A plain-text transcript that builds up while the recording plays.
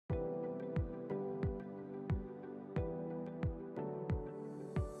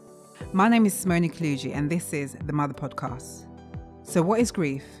My name is Simone Kluge and this is the Mother Podcast. So what is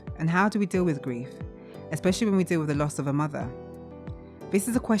grief and how do we deal with grief, especially when we deal with the loss of a mother? This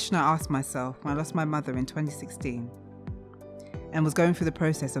is a question I asked myself when I lost my mother in 2016 and was going through the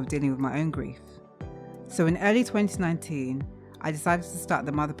process of dealing with my own grief. So in early 2019, I decided to start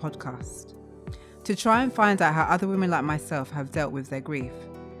the Mother Podcast to try and find out how other women like myself have dealt with their grief.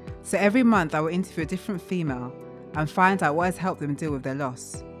 So every month I will interview a different female and find out what has helped them deal with their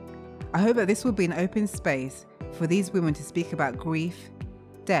loss. I hope that this will be an open space for these women to speak about grief,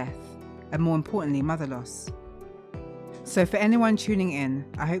 death, and more importantly, mother loss. So for anyone tuning in,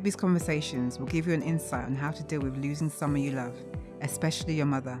 I hope these conversations will give you an insight on how to deal with losing someone you love, especially your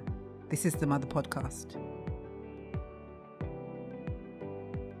mother. This is the Mother Podcast.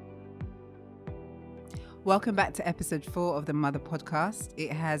 Welcome back to episode 4 of the Mother Podcast.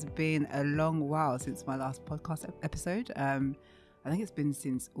 It has been a long while since my last podcast episode. I think it's been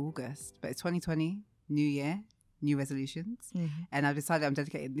since August, but it's 2020, new year, new resolutions. Mm-hmm. And I've decided I'm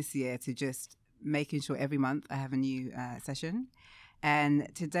dedicating this year to just making sure every month I have a new session.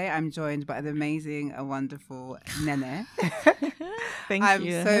 And today I'm joined by the amazing and wonderful Nene. Thank I'm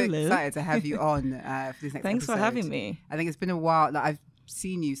you. so Hello. excited to have you on for this next Thanks episode. for having me. I think it's been a while. Like, I've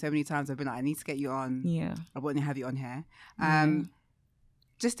seen you so many times. I've been like, I need to get you on. Yeah. I want to have you on here.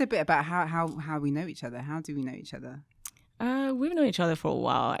 Just a bit about how we know each other. How do we know each other? We've known each other for a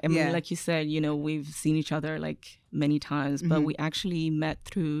while. I mean, like you said, we've seen each other like many times, but we actually met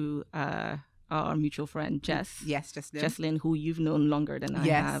through our mutual friend, Jess. Yes, Jesslyn. Jesslyn, who you've known longer than I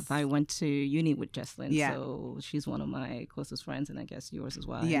have. I went to uni with Jesslyn, so she's one of my closest friends, and I guess yours as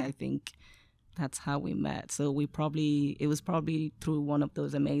well. Yeah. And I think that's how we met. So it was probably through one of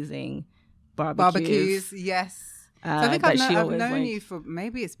those amazing barbecues. Yes. So I think I've known you for,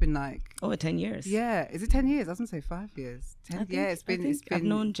 maybe it's been like... over 10 years. Yeah. Is it 10 years? I was going to say 5 years. It's been... I've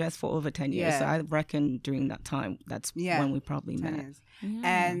known Jess for over 10 years. Yeah. So I reckon during that time, that's when we probably 10 met. Years.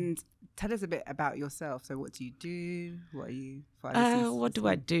 Yeah. And tell us a bit about yourself. So what do you do? What are you... What do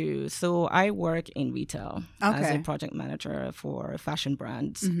I do? So I work in retail as a project manager for fashion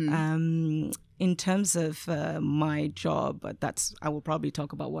brands. Mm-hmm. In terms of my job, I will probably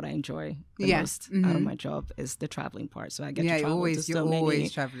talk about what I enjoy the most out of my job is the traveling part. So I get to travel to so many. You're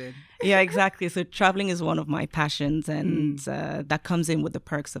always traveling. Yeah, exactly. So traveling is one of my passions, and that comes in with the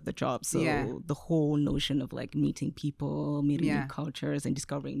perks of the job. So the whole notion of like meeting people, meeting new cultures, and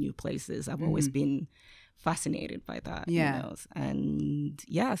discovering new places. I've always been fascinated by that. And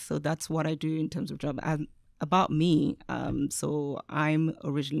so that's what I do in terms of job. About me, so I'm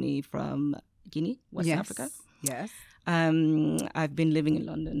originally from Guinea, West Africa. Yes. I've been living in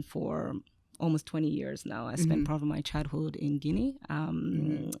London for almost 20 years now. I spent part of my childhood in Guinea.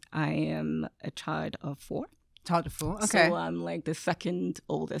 I am a child of 4. Child of 4, okay. So I'm like the second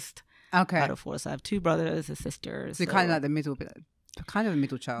oldest out of 4. So I have 2 brothers, a sister. So kind of like the middle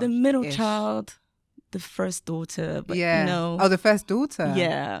child. The middle child. The first daughter, but Oh, the first daughter.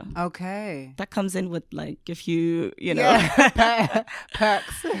 Yeah. Okay. That comes in with like a few,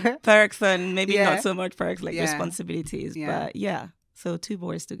 perks and maybe not so much perks like responsibilities, but So 2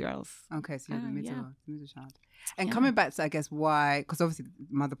 boys, 2 girls. Okay, so you're the middle child. And coming back to, I guess, why, because obviously the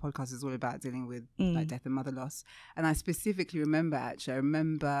Mother Podcast is all about dealing with like death and mother loss. And I specifically remember,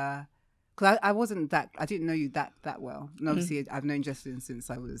 because I didn't know you that well. And obviously I've known Jesslyn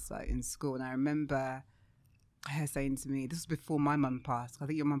since I was like in school. And I remember her saying to me, this was before my mum passed. I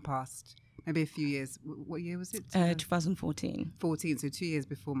think your mum passed maybe a few years. What year was it? 2014. 14, so 2 years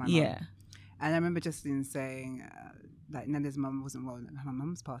before my mum. Yeah. And I remember Jesslyn saying, like, Nene's mum wasn't well, my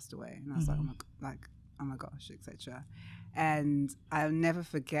mum's passed away. And I was oh my gosh, etc. And I'll never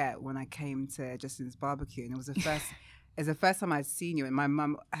forget when I came to Jesslyn's barbecue, and it was the first... It's the first time I'd seen you, and my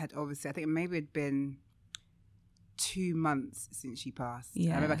mum had obviously, I think maybe it'd been 2 months since she passed.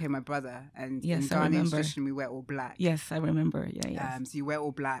 Yeah. I remember I came with my brother, and in Ghanaian tradition, we wear all black. Yes, I remember. Yeah. So you wear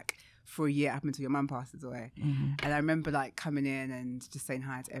all black for a year up until your mum passes away. Mm-hmm. And I remember like coming in and just saying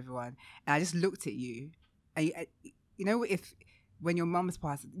hi to everyone. And I just looked at you, and when your mum's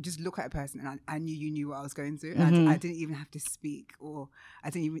passed, just look at a person, and I knew you knew what I was going through. And I didn't even have to speak, or I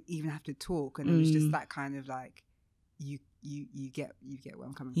didn't even have to talk, and it was just that kind of like. You get where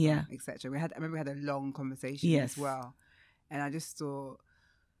I'm coming from, etc. I remember we had a long conversation as well, and I just thought,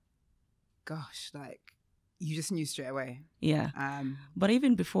 gosh, like you just knew straight away. Yeah. But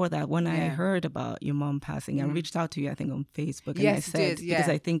even before that, when I heard about your mom passing, I reached out to you, I think, on Facebook, and I said because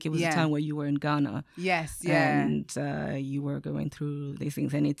I think it was a time where you were in Ghana. Yes. And you were going through these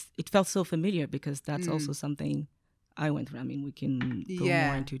things, and it felt so familiar because that's also something I went through. I mean, we can go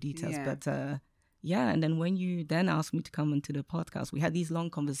more into details, but. yeah, and then when you then asked me to come into the podcast, we had these long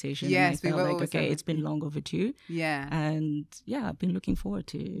conversations. Yes, and I felt like, okay, it's been long overdue. Yeah. And yeah, I've been looking forward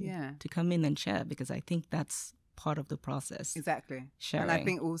to come in and share, because I think that's part of the process. Exactly. Sharing. And I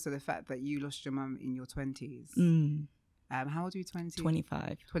think also the fact that you lost your mum in your 20s. How old are you? 20?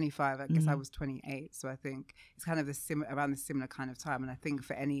 25. 25. I guess I was 28. So I think it's kind of around the similar kind of time. And I think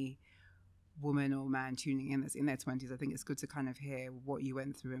for any woman or man tuning in that's in their 20s, I think it's good to kind of hear what you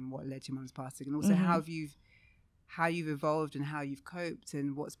went through and what led to your mum's passing, and also how you've evolved and how you've coped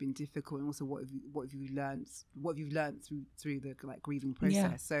and what's been difficult, and also what have you learned through the like grieving process.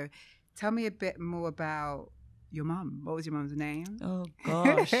 Yeah. So tell me a bit more about your mum. What was your mum's name? Oh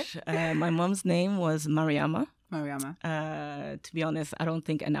gosh, my mum's name was Mariama. To be honest, I don't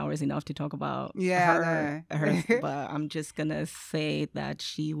think an hour is enough to talk about her, but I'm just gonna say that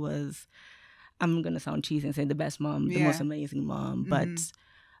she was, I'm gonna sound cheesy and say the best mom, the most amazing mom. But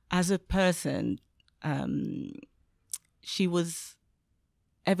as a person, she was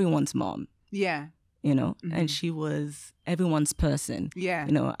everyone's mom. Yeah. You know, and she was everyone's person. Yeah.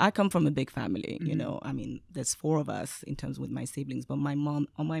 You know, I come from a big family, you know, I mean, there's 4 of us in terms with my siblings, but my mom,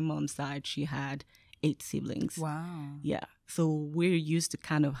 on my mom's side, she had 8 siblings. Wow. Yeah. So we're used to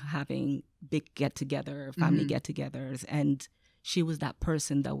kind of having big get-together, family get-togethers. And she was that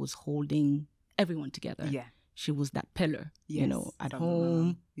person that was holding everyone together. Yeah. She was that pillar, you know, at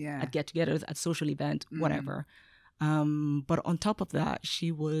home, at get-togethers, at social event, whatever. But on top of that,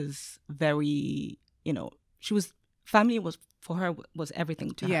 she was very, you know, family was, for her, was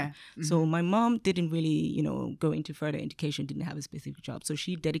everything to her. So my mom didn't really, you know, go into further education, didn't have a specific job. So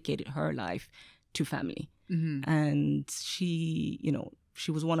she dedicated her life to family. And she, you know, she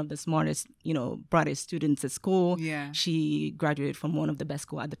was one of the smartest, you know, brightest students at school. Yeah. She graduated from one of the best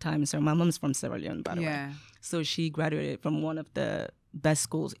schools at the time. So my mom's from Sierra Leone, by the way. So she graduated from one of the best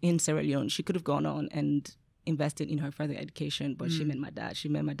schools in Sierra Leone. She could have gone on and invested in her further education, but she met my dad. She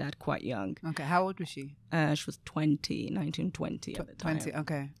met my dad quite young. Okay. How old was she? She was 19, 20 at the time. 20,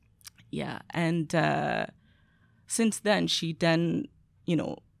 okay. Yeah. And since then, she then, you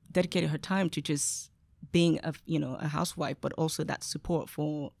know, dedicated her time to just being a housewife, but also that support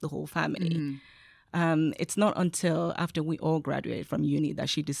for the whole family. It's not until after we all graduated from uni that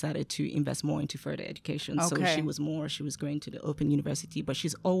she decided to invest more into further education. So she was going to the Open University, but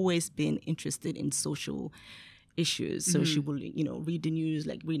she's always been interested in social issues. So she will, you know, read the news,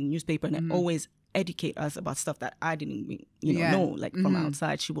 like read the newspaper, and always educate us about stuff that I didn't, know, like from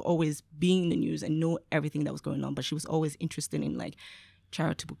outside. She will always be in the news and know everything that was going on, but she was always interested in like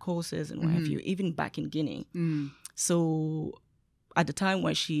charitable causes and what have you, even back in Guinea. So at the time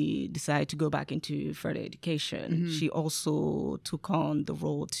when she decided to go back into further education, she also took on the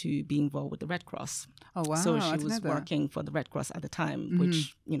role to be involved with the Red Cross. Oh, wow. So she was working for the Red Cross at the time,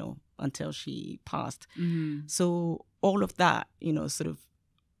 which, you know, until she passed. So all of that, you know, sort of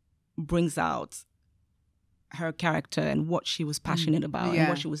brings out her character and what she was passionate about and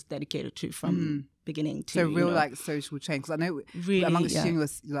what she was dedicated to from beginning to, so real, like social change. Because I know really, amongst you and your,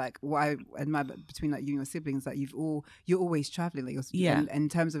 like what I admire between like you and your siblings, that you're always traveling, like and in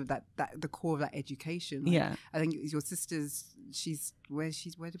terms of that the core of that education. Like, I think your sister's she's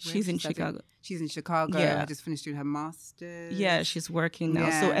in Chicago. She's in Chicago. I just finished doing her master's. Yeah, she's working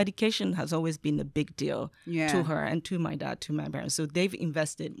now. So education has always been a big deal to her and to my dad, to my parents. So they've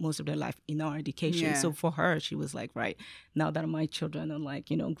invested most of their life in our education. So for her, she was like, right, now that my children are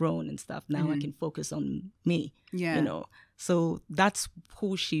like, you know, grown and stuff, now I can focus on me, you know. So that's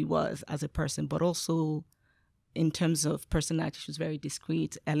who she was as a person, but also in terms of personality, she was very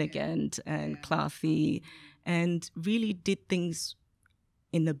discreet, elegant, and classy, and really did things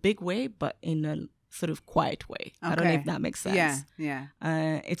in a big way, but in a sort of quiet way. I don't know if that makes sense.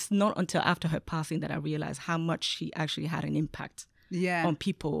 It's not until after her passing that I realized how much she actually had an impact on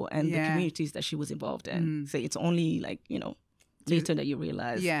people and the communities that she was involved in. So it's only like, you know, later that you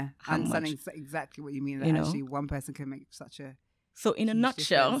realize how understanding much, exactly what you mean, that you know, actually one person can make such a so in a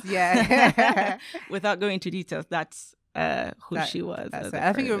nutshell, without going into details, that's who she was.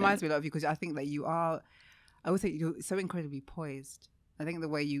 I think it reminds me a lot of you, because I think that you are, I would say you're so incredibly poised. I think the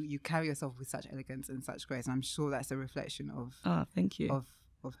way you carry yourself with such elegance and such grace, and I'm sure that's a reflection of thank you,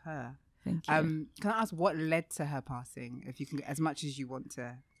 of her. Thank you. Can I ask what led to her passing, if you can, as much as you want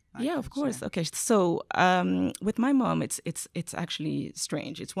to? Like, of course. Share. Okay, so with my mom, it's actually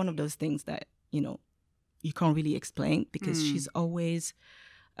strange. It's one of those things that, you know, you can't really explain, because she's always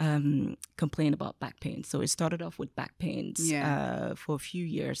complained about back pain. So it started off with back pains for a few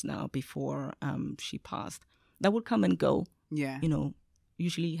years now before she passed. That would come and go. You know,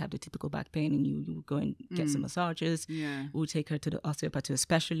 usually you have the typical back pain and you go and get some massages. Yeah. We'll take her to the osteopath, to a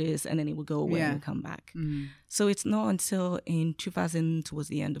specialist, and then it will go away and come back. So it's not until in 2000, towards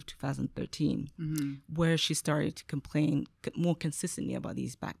the end of 2013, where she started to complain more consistently about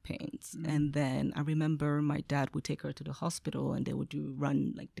these back pains. And then I remember my dad would take her to the hospital and they would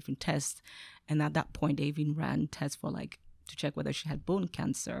run like different tests. And at that point, they even ran tests for like to check whether she had bone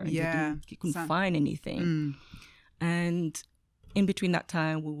cancer. And they couldn't find anything. And in between that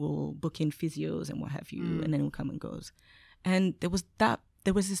time, we will book in physios and what have you, and then it will come and goes. And there was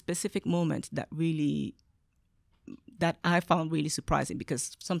a specific moment that I found really surprising,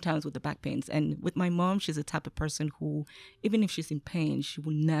 because sometimes with the back pains, and with my mom, she's the type of person who, even if she's in pain, she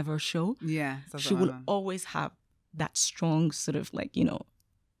will never show. Yeah. She will always have that strong sort of like,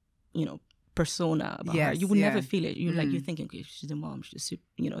 persona about her. You will never feel it. You're you're thinking, okay, she's a mom, she's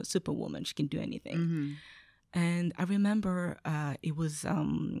a superwoman, she can do anything. And I remember it was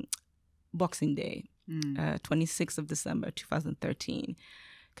Boxing Day, 26th of December, 2013,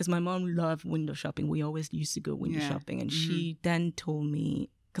 because my mom loved window shopping. We always used to go window shopping. And she then told me,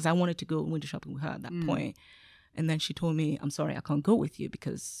 because I wanted to go window shopping with her at that point. And then she told me, I'm sorry, I can't go with you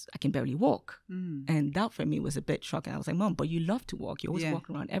because I can barely walk. And that for me was a bit shocking. I was like, Mom, but you love to walk. You always walk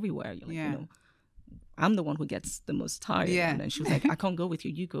around everywhere. You're like, I'm the one who gets the most tired. And then she was like, I can't go with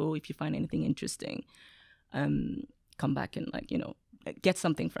you. You go. If you find anything interesting, come back and get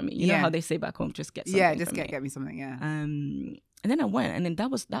something from me. You know how they say back home, just get something. Yeah, just get me something. And then I went, and then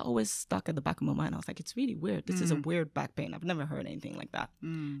that always stuck at the back of my mind. I was like, it's really weird. This is a weird back pain. I've never heard anything like that.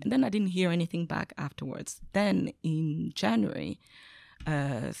 And then I didn't hear anything back afterwards. Then in January,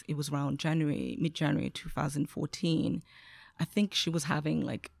 it was around mid-January 2014, I think she was having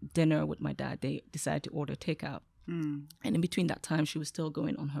like dinner with my dad. They decided to order takeout. And in between that time, she was still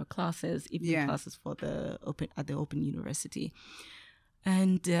going on her classes, evening classes at the Open University.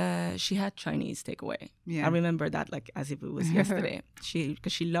 And she had Chinese takeaway. I remember that like as if it was yesterday.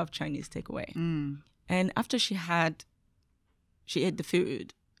 Because she loved Chinese takeaway. And after she ate the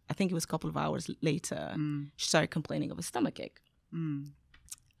food, I think it was a couple of hours later, she started complaining of a stomachache.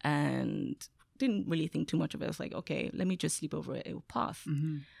 And didn't really think too much of it. I was like, okay, let me just sleep over it. It will pass.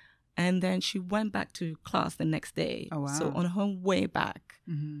 And then she went back to class the next day. Oh, wow. So on her way back,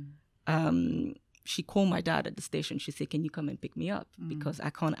 she called my dad at the station. She said, can you come and pick me up? Because I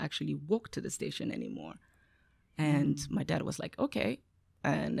can't actually walk to the station anymore. And my dad was like, okay.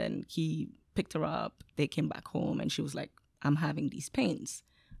 And then he picked her up. They came back home and she was like, I'm having these pains.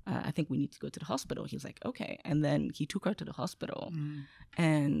 I think we need to go to the hospital. He was like, okay. And then he took her to the hospital.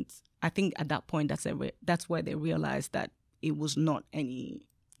 And I think at that point, that's where they realized that it was not any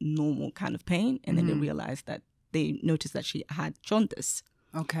normal kind of pain. And then they noticed that she had jaundice.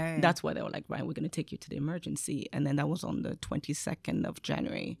 Okay. That's why they were like, right, we're going to take you to the emergency. And then that was on the 22nd of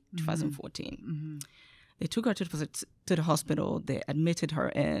January, 2014. They took her to the hospital. They admitted her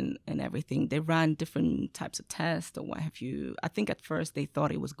in and everything. They ran different types of tests or what have you. I think at first they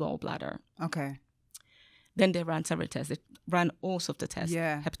thought it was gallbladder. Okay. Then they ran several tests. They ran all sorts of tests.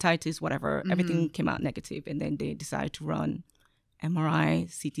 Yeah. Hepatitis, whatever. Everything came out negative. And then they decided to run MRI,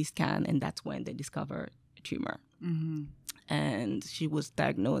 CT scan, and that's when they discovered a tumor. And she was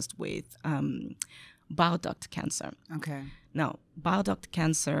diagnosed with bile duct cancer. Okay. Now, bile duct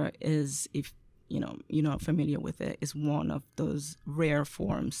cancer is, if you're not familiar with it, is one of those rare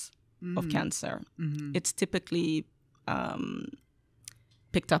forms of cancer. It's typically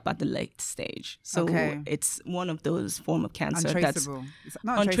picked up at the late stage. So it's one of those form of cancer untraceable. That's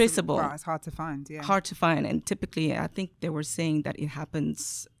not untraceable. But it's hard to find. Yeah. Hard to find. And typically, I think they were saying that it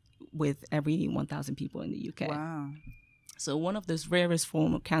happens with every 1,000 people in the UK. Wow. So one of those rarest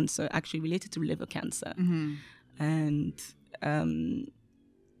form of cancer, actually related to liver cancer. And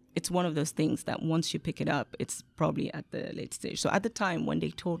it's one of those things that once you pick it up, it's probably at the late stage. So at the time when they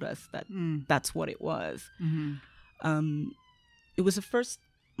told us that that's what it was, it was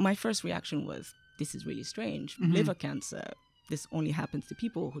my first reaction was, this is really strange. Liver cancer, this only happens to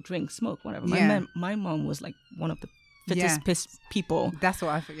people who drink, smoke, whatever. My mom was like one of the fittest people. That's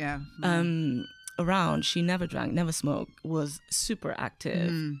what I think, around. She never drank, never smoked, was super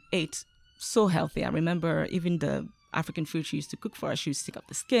active, ate so healthy. I remember even the African food she used to cook for us, she used to stick up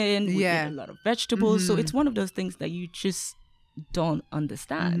the skin, we ate a lot of vegetables. So it's one of those things that you just don't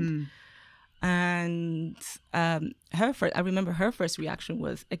understand. And I remember her first reaction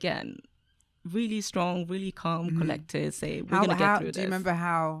was, again, really strong, really calm, collected, say, we're going to get through this. Do you remember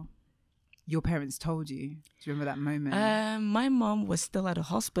how your parents told you? Do you remember that moment? My mom was still at a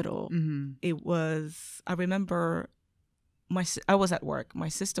hospital. It was, I remember, I was at work. My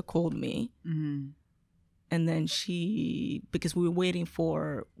sister called me And then because we were waiting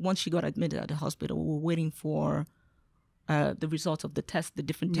for, once she got admitted at the hospital, we were waiting for the results of the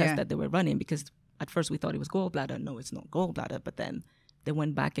different tests that they were running, because at first we thought it was gallbladder. No, it's not gallbladder. But then they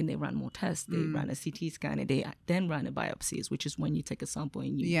went back and they ran more tests. They ran a CT scan, and they then ran a biopsies, which is when you take a sample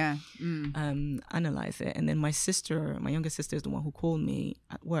and you analyze it. And then my younger sister is the one who called me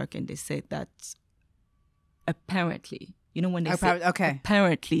at work, and they said that apparently, you know, when they say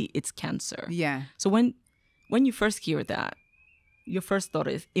apparently it's cancer. Yeah. So when you first hear that, your first thought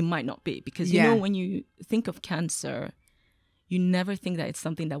is it might not be, because you know, when you think of cancer, you never think that it's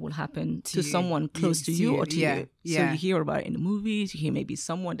something that will happen to someone close to you or to you. So you hear about it in the movies, you hear maybe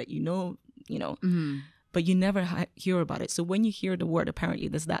someone that you know, but you never hear about it. So when you hear the word apparently,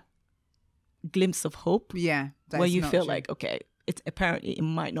 there's that glimpse of hope where you feel like, okay, it's apparently it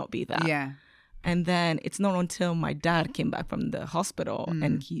might not be that. Yeah. And then it's not until my dad came back from the hospital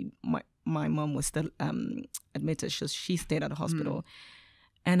and my mom was still admitted. She stayed at the hospital.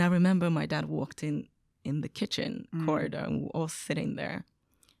 And I remember my dad walked in the kitchen corridor, and we were all sitting there,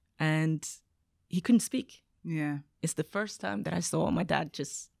 and he couldn't speak. Yeah. It's the first time that I saw my dad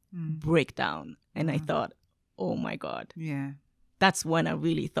just break down. And I thought, oh my God. Yeah. That's when I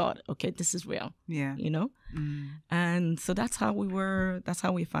really thought, okay, this is real. Yeah. You know? And so that's how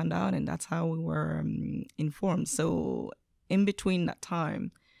we found out, and that's how we were informed. So in between that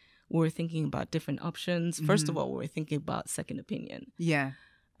time, we were thinking about different options. First of all, we were thinking about second opinion. Yeah.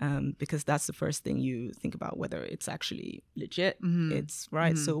 Because that's the first thing you think about, whether it's actually legit. It's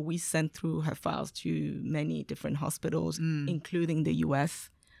right. So we sent through her files to many different hospitals, including the US.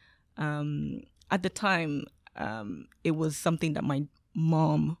 At the time, it was something that my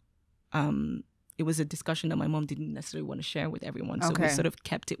mom, it was a discussion that my mom didn't necessarily want to share with everyone. So we sort of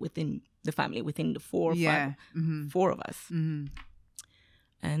kept it within the family, within the four of us.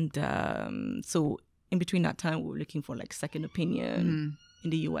 And so in between that time, we were looking for like second opinion in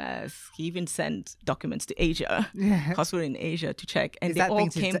the US. He even sent documents to Asia, hospital in Asia to check. And they all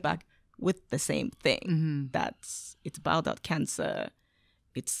came back with the same thing. That's, it's bile duct cancer.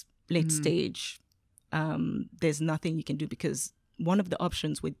 It's late stage. There's nothing you can do, because one of the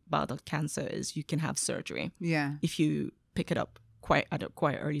options with bile duct cancer is you can have surgery. Yeah. If you pick it up at a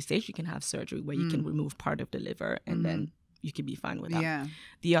quite early stage, you can have surgery where you can remove part of the liver, and then you can be fine with that. Yeah.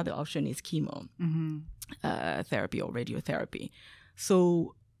 The other option is chemo therapy or radiotherapy.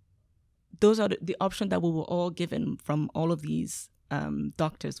 So those are the option that we were all given from all of these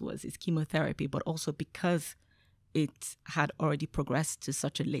doctors is chemotherapy, but also because it had already progressed to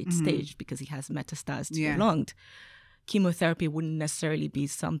such a late stage, because it has metastasized to the lung, chemotherapy wouldn't necessarily be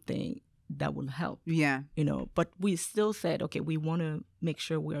something that will help. Yeah. You know, but we still said, okay, we want to make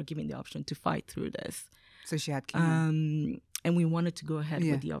sure we are giving the option to fight through this. So she had chemo. And we wanted to go ahead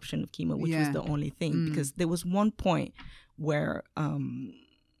with the option of chemo, which was the only thing, because there was one point where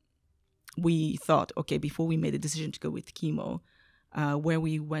we thought, okay, before we made the decision to go with chemo, where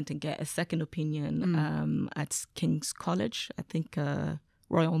we went and get a second opinion at King's College, I think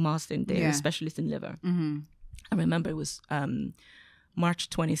Royal Marsden, they're a specialist in liver. I remember it was March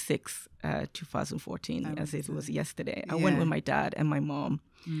 26th, 2014, as if it was yesterday. I went with my dad and my mom.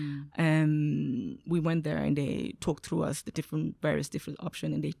 We went there and they talked through us the various different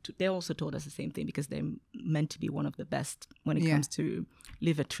options, and they also told us the same thing, because they're meant to be one of the best when it comes to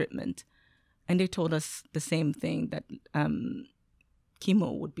liver treatment. And they told us the same thing, that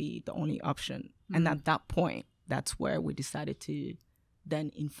chemo would be the only option. And at that point, that's where we decided to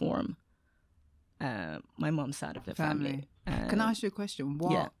then inform my mom's side of the family. Can I ask you a question?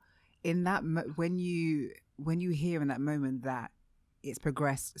 What in that when you hear in that moment that it's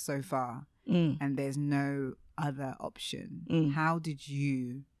progressed so far and there's no other option, how did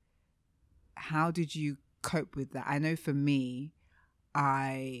you cope with that? I know for me,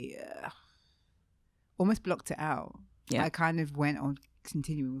 I almost blocked it out. I kind of went on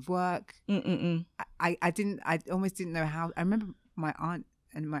continuing with work. I almost didn't know how. I remember my aunt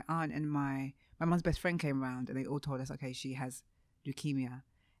and my mom's best friend came around, and they all told us, okay, she has leukemia.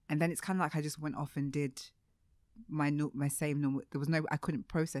 And then it's kind of like I just went off and did my same normal. There was I couldn't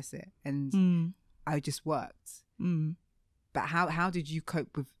process it, and I just worked. But how did you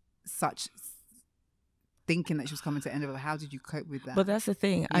cope with such thinking that she was coming to the end of it? How did you cope with that? But that's the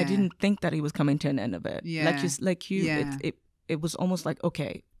thing. I didn't think that he was coming to an end of it. It was almost like,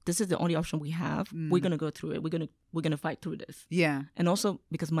 okay, this is the only option we have. We're gonna go through it. We're gonna fight through this. Yeah. And also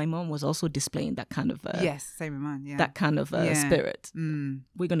because my mom was also displaying that kind of same with mine. Yeah. That kind of spirit.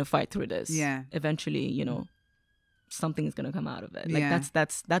 We're gonna fight through this. Yeah. Eventually, you know, something is gonna come out of it. Like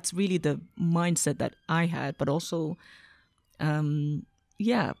that's really the mindset that I had. But also,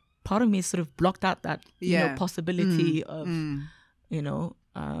 part of me sort of blocked out that possibility of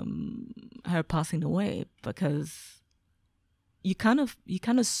her passing away, because you kind of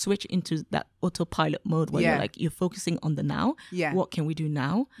switch into that autopilot mode where you're focusing on the now. What can we do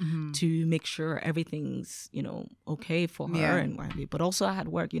now to make sure everything's okay for her and what have you. But also I had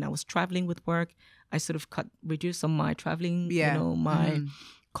work. I was traveling with work. I sort of reduced on my traveling. My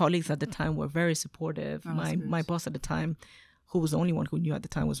colleagues at the time were very supportive. My boss at the time, who was the only one who knew at the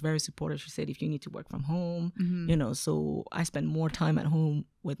time, was very supportive. She said, if you need to work from home, so I spent more time at home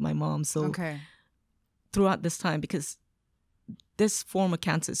with my mom. So throughout this time, because this form of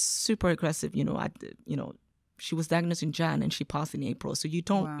cancer is super aggressive, she was diagnosed in Jan and she passed in April. So you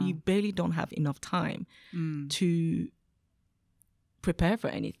barely don't have enough time to prepare for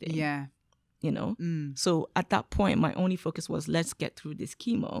anything. Yeah. So at that point, my only focus was, let's get through this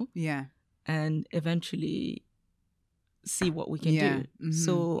chemo. Yeah. And eventually see what we can do.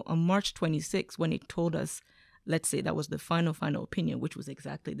 So on March 26th, when it told us, let's say that was the final opinion, which was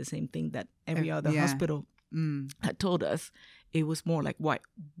exactly the same thing that every other hospital had told us, it was more like,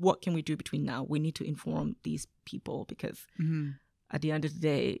 what can we do between now? We need to inform these people, because at the end of the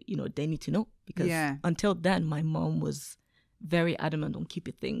day, they need to know. Because until then, my mom was very adamant on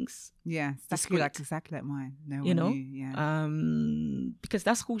keeping things exactly like mine. No one knew. Because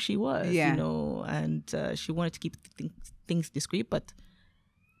that's who she was, and she wanted to keep things discreet. But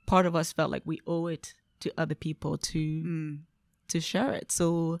part of us felt like we owe it to other people to share it.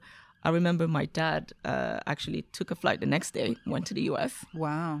 So I remember my dad actually took a flight the next day, went to the US.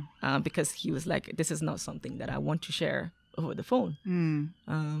 Wow. Because he was like, this is not something that I want to share over the phone.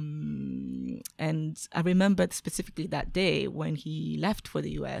 And I remembered specifically that day when he left for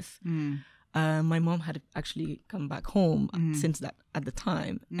the US, my mom had actually come back home since that at the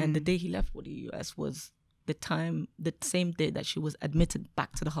time. And the day he left for the US was the same day that she was admitted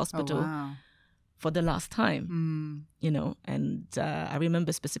back to the hospital for the last time, and I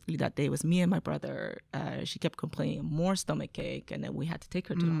remember specifically that day was me and my brother. She kept complaining more stomach ache, and then we had to take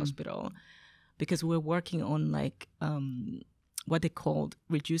her to the hospital, because we were working on like what they called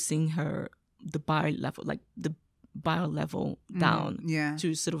reducing the bile level down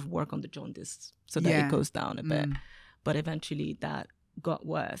to sort of work on the jaundice so that it goes down a bit. But eventually that got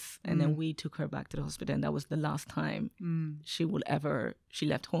worse, and then we took her back to the hospital, and that was the last time she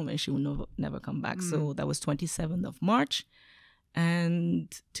left home, and she will never come back. So that was 27th of March,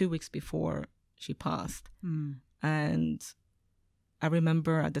 and 2 weeks before she passed. And I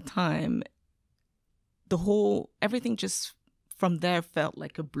remember at the time, everything just from there felt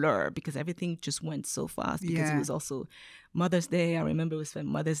like a blur, because everything just went so fast, because it was also Mother's Day. I remember we spent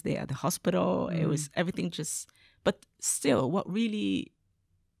Mother's Day at the hospital. It was everything just, but still what really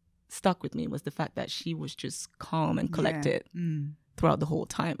stuck with me was the fact that she was just calm and collected throughout the whole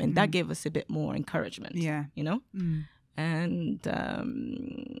time. And that gave us a bit more encouragement, And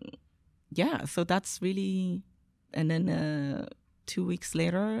so that's really, and then 2 weeks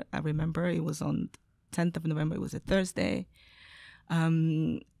later, I remember it was on 10th of November, it was a Thursday.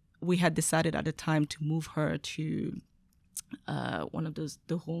 We had decided at the time to move her to one of those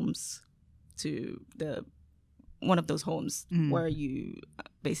where you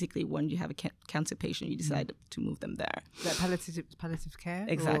basically, when you have a cancer patient, you decide to move them there. That palliative care?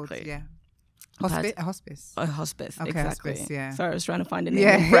 Exactly. A hospice. A hospice, okay, exactly. Hospice, yeah. Sorry, I was trying to find a name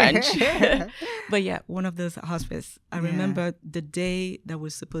in French. But one of those hospice. I remember the day that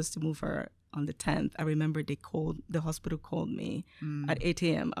was supposed to move her on the 10th. I remember the hospital called me at 8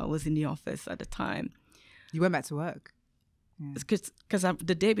 a.m. I was in the office at the time. You went back to work? Because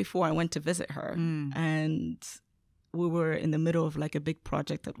the day before I went to visit her, and we were in the middle of like a big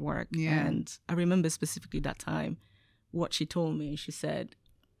project at work. And I remember specifically that time what she told me. She said,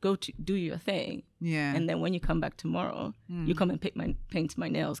 go to do your thing. And then when you come back tomorrow, you come and paint my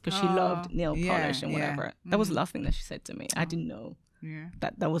nails, because she loved nail polish and whatever. That was the last thing that she said to me. I didn't know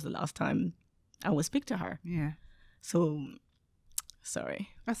that was the last time I would speak to her. So, sorry.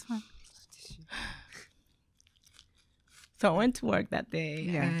 That's fine. So I went to work that day,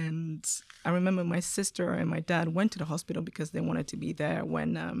 and I remember my sister and my dad went to the hospital because they wanted to be there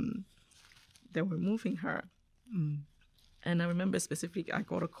when they were moving her. And I remember specifically, I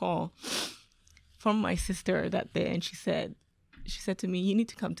got a call from my sister that day, and she said to me, you need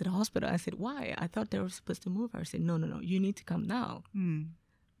to come to the hospital. I said, why? I thought they were supposed to move her. I said, no, you need to come now.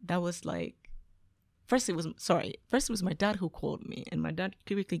 That was like, first it was my dad who called me, and my dad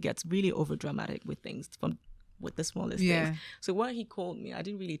typically gets really over dramatic with things with the smallest things. So when he called me, I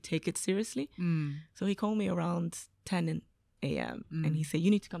didn't really take it seriously. So he called me around 10 a.m. And he said,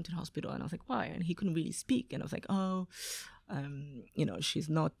 you need to come to the hospital. And I was like, why? And he couldn't really speak. And I was like, she's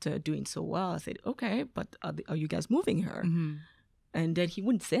not doing so well. I said, okay, but are you guys moving her? And then he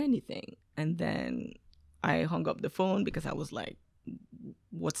wouldn't say anything. And then I hung up the phone because I was like,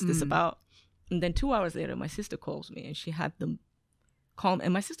 what's this about? And then 2 hours later, my sister calls me and she had them calm.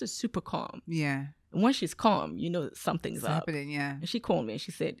 And my sister's super calm. Yeah. And when she's calm, something's up. Happening, yeah. And she called me and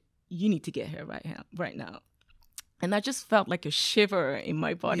she said, you need to get here right now. And I just felt like a shiver in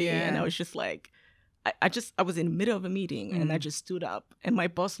my body. Yeah. And I was just like, I was in the middle of a meeting and I just stood up and my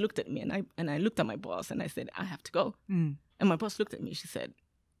boss looked at me and I looked at my boss and I said, I have to go. And my boss looked at me. She said,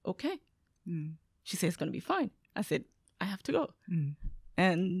 okay. She said, it's going to be fine. I said, I have to go.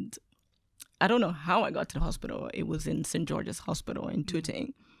 And I don't know how I got to the hospital. It was in St. George's Hospital in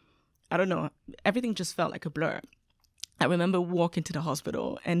Tooting. I don't know. Everything just felt like a blur. I remember walking to the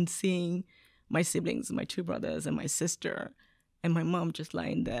hospital and seeing my siblings, my 2 brothers and my sister, and my mom just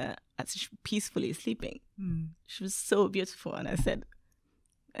lying there peacefully sleeping. She was so beautiful. And I said,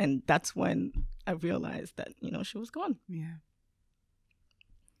 and that's when I realized that, she was gone. Yeah.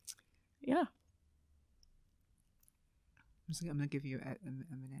 Yeah. I'm going to give you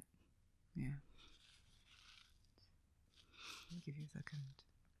a minute. Yeah. I'll give you a second.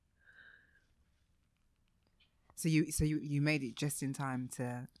 So you made it just in time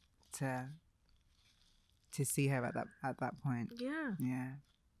to see her at that point. Yeah. Yeah.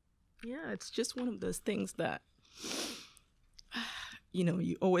 Yeah, it's just one of those things that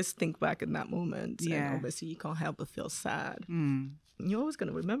you always think back in that moment. Yeah. And obviously you can't help but feel sad. You're always going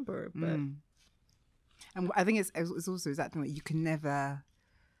to remember, but and I think it's also that thing that you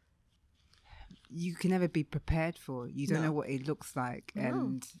can never be prepared for. You don't know what it looks like. No.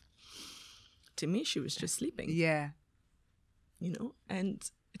 And to me, she was just sleeping. Yeah. And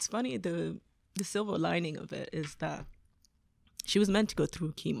it's funny, the silver lining of it is that she was meant to go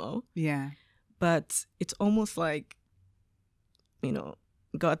through chemo. Yeah. But it's almost like,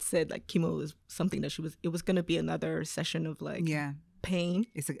 God said like chemo was something that it was going to be another session of like pain.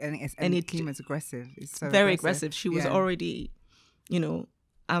 And chemo is aggressive. It's so very aggressive. She was already,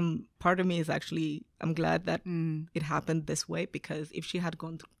 part of me is actually, I'm glad that it happened this way, because if she had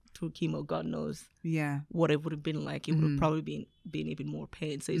gone through chemo, God knows what it would have been like. It would have probably been even more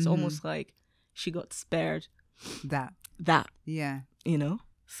pain. So it's almost like she got spared that. Yeah.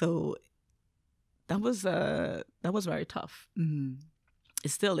 So that was very tough. It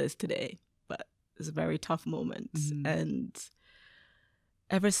still is today, but it's a very tough moment. And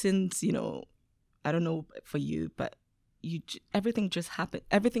ever since, I don't know for you, but everything just happened.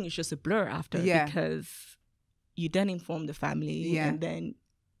 Everything is just a blur after, because you then inform the family, and then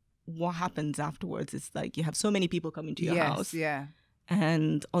what happens afterwards is like you have so many people coming to your house. Yeah.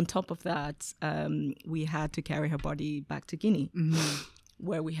 And on top of that, we had to carry her body back to Guinea,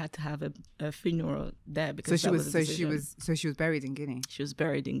 where we had to have a funeral there, because she was buried in Guinea. She was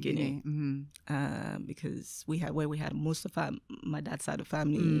buried in Guinea, because we had most of my dad's side of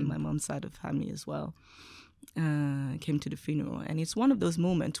family, my mom's side of family as well, came to the funeral. And it's one of those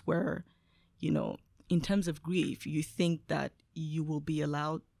moments where, in terms of grief, you think that you will be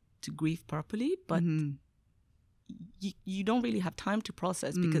allowed to grieve properly, but you don't really have time to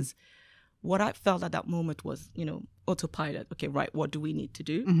process, because what I felt at that moment was, autopilot. Okay, right, what do we need to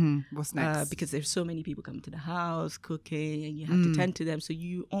do? What's next? Because there's so many people coming to the house, cooking, and you have to tend to them. So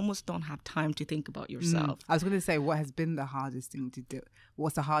you almost don't have time to think about yourself. I was going to say, what has been the hardest thing to do?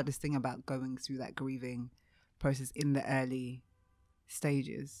 What's the hardest thing about going through that grieving process in the early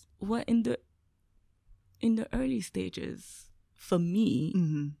stages? Well, in the early stages, for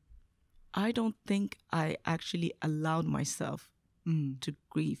me, I don't think I actually allowed myself to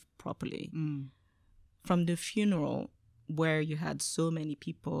grieve properly. From the funeral, where you had so many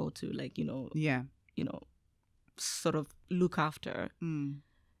people to sort of look after.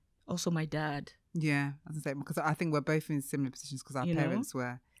 Also my dad. Yeah, as I say, because I think we're both in similar positions, because our parents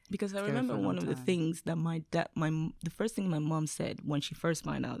were. Because I remember one of the things that the first thing my mom said when she first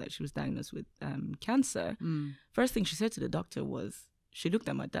found out that she was diagnosed with cancer, first thing she said to the doctor was, she looked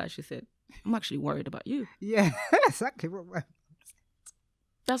at my dad, she said, I'm actually worried about you. Yeah, exactly what.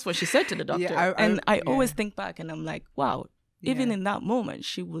 That's what she said to the doctor. I always think back and I'm like, wow, even in that moment,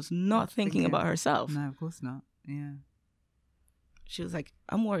 she was not thinking about herself. No, of course not. Yeah. She was like,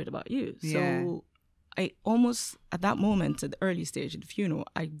 I'm worried about you. So I almost, at that moment, at the early stage of the funeral,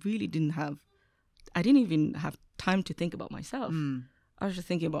 I didn't even have time to think about myself. I was just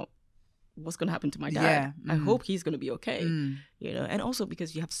thinking about what's going to happen to my dad. I hope he's going to be okay. And also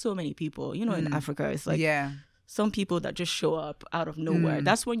because you have so many people, in Africa, it's like some people that just show up out of nowhere.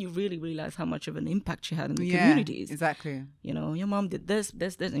 That's when you really realize how much of an impact she had in the communities. Exactly. You know, your mom did this,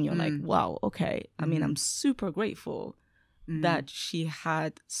 and you're like, wow, okay. I mean, I'm super grateful that she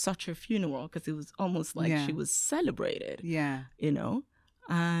had such a funeral, because it was almost like she was celebrated. Yeah. You know,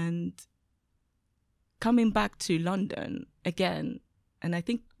 and coming back to London again, and I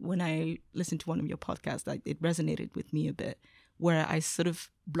think when I listened to one of your podcasts, it resonated with me a bit, where I sort of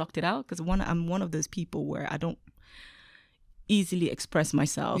blocked it out, because I'm one of those people where I don't easily express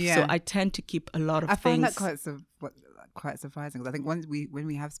myself. Yeah. So I tend to keep a lot of things. I find that quite surprising, because I think when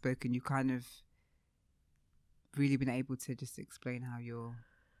we have spoken, you kind of really been able to just explain how you're,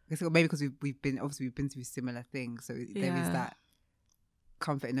 I guess maybe because we've been through similar things, so there is that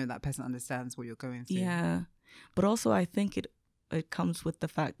comfort in knowing that person understands what you're going through. Yeah, but also I think it comes with the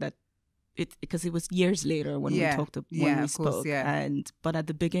fact that because it was years later when we talked when we spoke, but at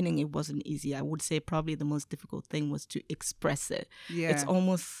the beginning it wasn't easy. I would say probably the most difficult thing was to express it. It's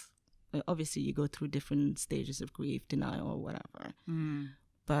almost, obviously you go through different stages of grief, denial or whatever,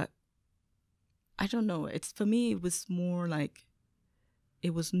 but I don't know, for me it was more like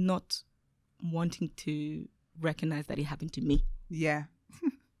it was not wanting to recognize that it happened to me.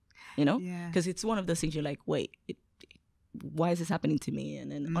 You know, because it's one of those things you're like, wait, why is this happening to me?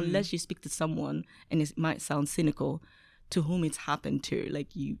 And then unless you speak to someone, and it might sound cynical, to whom it's happened to, like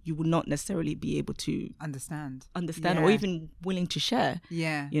you would not necessarily be able to understand or even willing to share.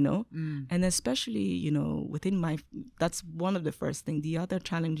 You know, and especially, you know, that's one of the first thing. The other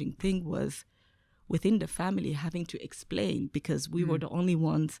challenging thing was within the family having to explain, because we were the only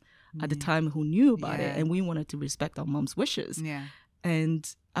ones at the time who knew about it, and we wanted to respect our mom's wishes.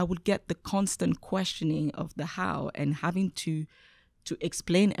 And I would get the constant questioning of the how, and having to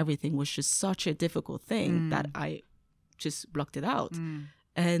explain everything was just such a difficult thing that I just blocked it out.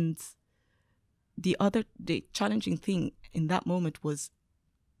 And the challenging thing in that moment was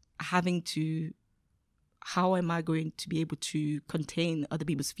how am I going to be able to contain other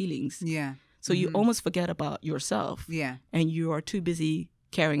people's feelings? So you almost forget about yourself. And you are too busy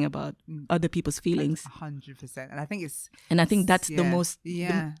caring about other people's feelings. 100%. And I think that's the most,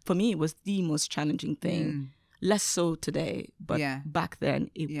 for me, it was the most challenging thing. Less so today, but back then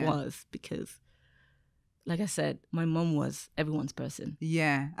it was, because like I said, my mom was everyone's person.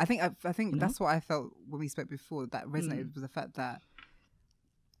 I think that's what I felt when we spoke before, that resonated with the fact that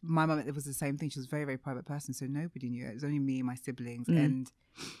my mum, it was the same thing. She was a very, very private person, so nobody knew it. It was only me and my siblings. And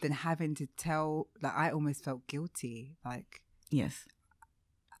then having to tell, like, I almost felt guilty, like,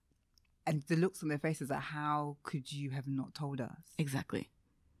 and the looks on their faces, like, how could you have not told us? Exactly.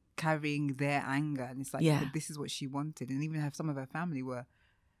 Carrying their anger. And it's like, this is what she wanted. And even some of her family were,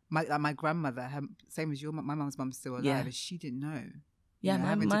 my grandmother, same as my mum's mum's still alive, and she didn't know.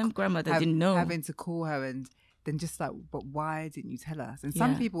 My grandmother didn't know. Having to call her, and then just like, but why didn't you tell us? And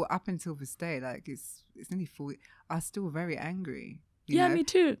some people, up until this day, like it's nearly 40, are still very angry. You know? Me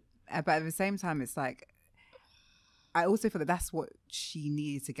too. But at the same time, it's like, I also feel that that's what she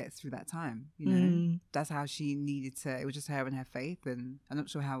needed to get through that time. You know, that's how she needed to. It was just her and her faith, and I'm not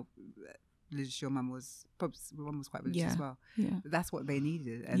sure how religious your mum was. Probably my mum was quite religious as well. But that's what they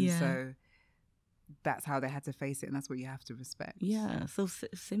needed, and so that's how they had to face it, and that's what you have to respect. So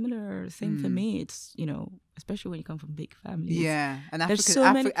same for me. It's, you know, especially when you come from big families. And there's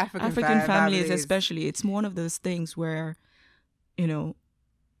so many African families, especially. It's one of those things where, you know,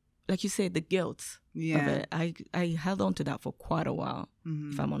 like you said, the guilt of it. I held on to that for quite a while,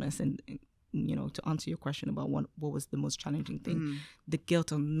 if I'm honest. And you know, to answer your question about what was the most challenging thing, the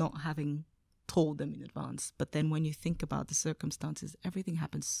guilt of not having told them in advance. But then when you think about the circumstances, everything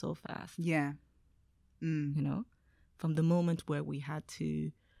happens so fast. You know, from the moment where we had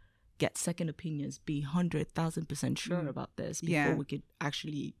to get second opinions, be 100,000% sure about this before we could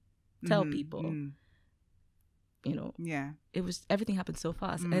actually tell people. You know, it was, everything happened so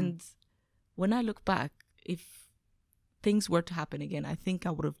fast. And when I look back, if things were to happen again, I think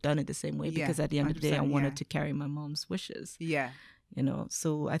I would have done it the same way, because at the end of the day, I wanted to carry my mom's wishes. You know,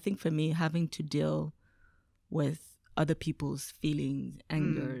 so I think for me, having to deal with other people's feelings,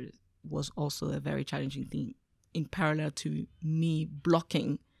 anger, was also a very challenging thing, in parallel to me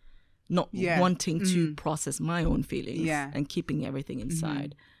blocking, not wanting to process my own feelings and keeping everything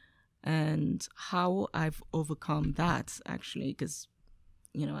inside. And how I've overcome that, actually, because,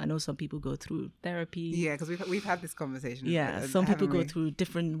 you know, I know some people go through therapy. Because we've had this conversation. Some people go through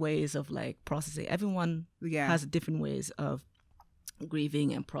different ways of like processing. Everyone has different ways of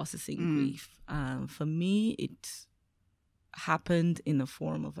grieving and processing grief. For me, happened in the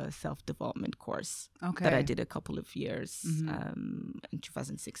form of a self-development course that I did a couple of years in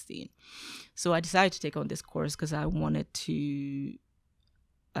 2016. So I decided to take on this course because I wanted to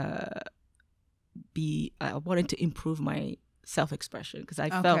improve my self-expression, because I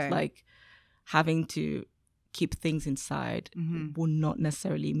felt like having to keep things inside would not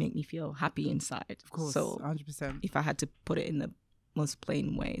necessarily make me feel happy inside. Of course, so 100%. If I had to put it in the most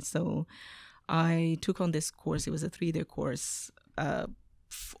plain way. So I took on this course. It was a 3-day course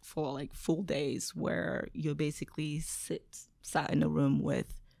for like full days, where you basically sat in a room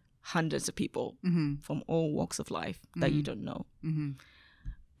with hundreds of people from all walks of life that you don't know.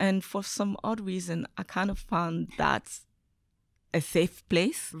 And for some odd reason, I kind of found that a safe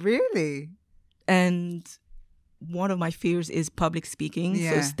place. Really? And one of my fears is public speaking,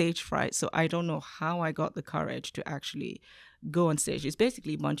 so stage fright. So I don't know how I got the courage to actually go on stage. It's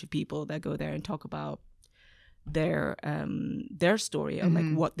basically a bunch of people that go there and talk about their story, or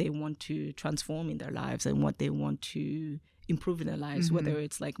like what they want to transform in their lives and what they want to improve in their lives, whether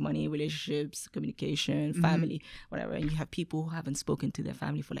it's like money, relationships, communication, family, whatever. And you have people who haven't spoken to their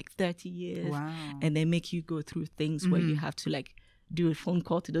family for like 30 years. Wow. And they make you go through things where you have to like do a phone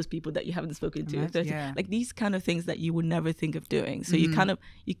call to those people that you haven't spoken to. Like these kind of things that you would never think of doing. So you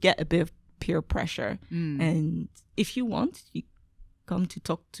get a bit of peer pressure. And if you want, you come to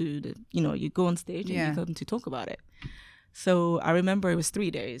talk to you go on stage and you come to talk about it. So I remember it was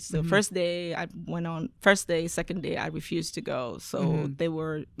 3 days. So first day I went on, second day I refused to go. So they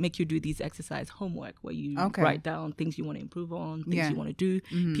make you do these exercise homework where you write down things you want to improve on, things you want to do,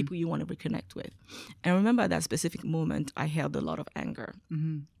 people you want to reconnect with. And I remember at that specific moment, I held a lot of anger.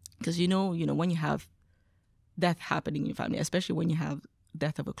 Because when you have death happening in your family, especially when you have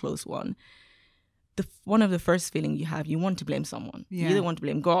death of a close one, one of the first feelings you want to blame someone. You either want to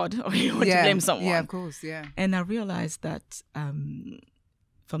blame God or you want to blame someone. Yeah, of course, yeah. And I realized that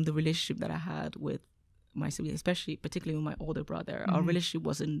from the relationship that I had with my siblings, particularly with my older brother, our relationship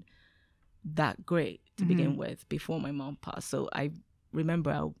wasn't that great to begin with before my mom passed. So I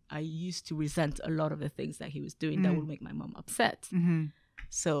remember I used to resent a lot of the things that he was doing that would make my mom upset.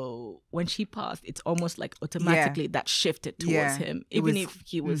 So when she passed, it's almost like automatically that shifted towards him, even if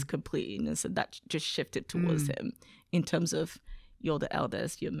he was completely innocent. That just shifted towards him in terms of, you're the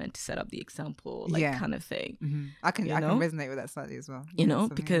eldest, you're meant to set up the example, kind of thing. I can resonate with that slightly as well.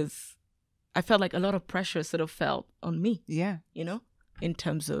 Because I felt like a lot of pressure sort of fell on me. Yeah. In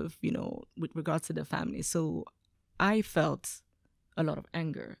terms of, with regards to the family. So I felt a lot of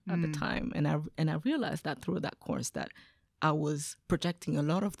anger at the time, and I realized that through that course that I was projecting a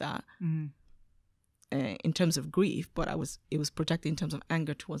lot of that in terms of grief, but it was projected in terms of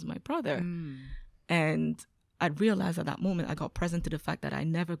anger towards my brother. And I realized at that moment, I got present to the fact that I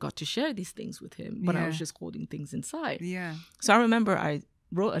never got to share these things with him, but I was just holding things inside. Yeah. So I remember I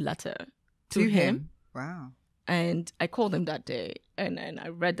wrote a letter to him. Wow. And I called him that day, and I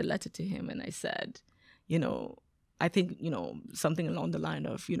read the letter to him, and I said, I think, something along the line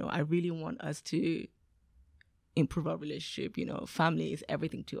of, I really want us to improve our relationship. Family is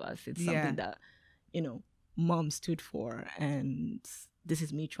everything to us. It's something that, mom stood for, and this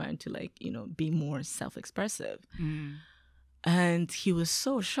is me trying to be more self-expressive. And he was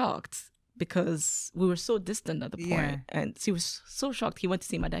so shocked because we were so distant at the point. And he was so shocked. He went to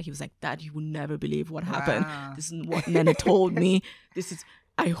see my dad. He was like, Dad, you would never believe what happened. This is what Nene told me.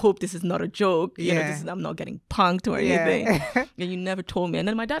 I hope this is not a joke. I'm not getting punked or anything. And you never told me. And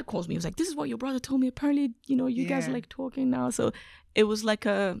then my dad calls me. He was like, this is what your brother told me. Apparently, you guys are talking now. So it was like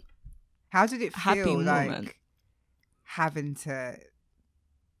a How did it happy feel moment. Having to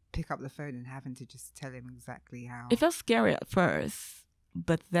pick up the phone and having to just tell him exactly how? It felt scary at first,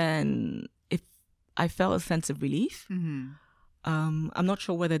 but then I felt a sense of relief. I'm not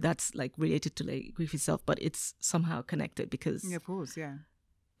sure whether that's related to grief itself, but it's somehow connected because of course,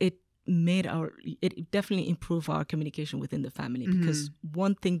 it definitely improved our communication within the family. Because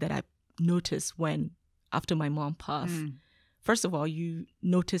one thing that I noticed after my mom passed, first of all, you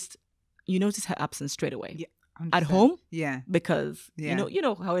noticed her absence straight away. At home, because you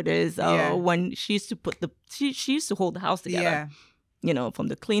know how it is. When she used to she used to hold the house together. From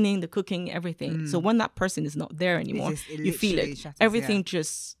the cleaning, the cooking, everything. So when that person is not there anymore, you feel it. Shatters, everything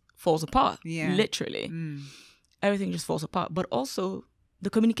just falls apart. Literally, everything just falls apart. But also, the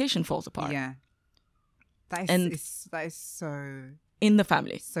communication falls apart. That is so in the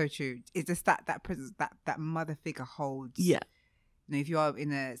family. So true. It's just that presence, that mother figure holds. If you are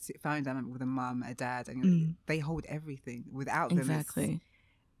in a family dynamic with a mum, a dad, and they hold everything. Without them, exactly.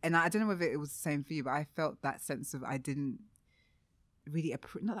 And I don't know whether it was the same for you, but I felt that sense of I didn't really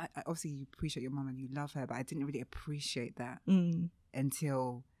not that obviously you appreciate your mom and you love her, but I didn't really appreciate that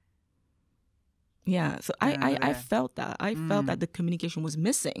until. Yeah, so I felt that. I felt that the communication was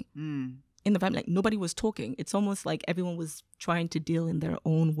missing in the family. Like nobody was talking. It's almost like everyone was trying to deal in their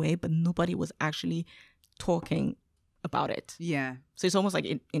own way, but nobody was actually talking about it. Yeah. So it's almost like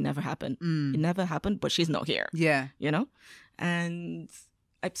it never happened. It never happened, but she's not here. Yeah. You know? And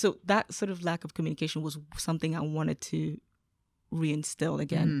so that sort of lack of communication was something I wanted to reinstill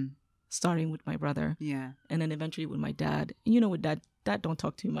again, starting with my brother. Yeah. And then eventually with my dad. You know, with dad don't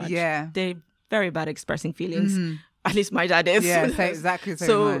talk too much. Yeah. They're very bad at expressing feelings. At least my dad is. Yeah, exactly.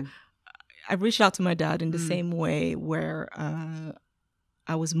 So I reached out to my dad in the same way where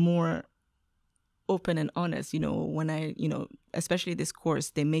I was more open and honest, you know, when especially this course,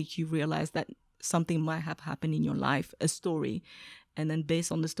 they make you realize that something might have happened in your life, a story. And then based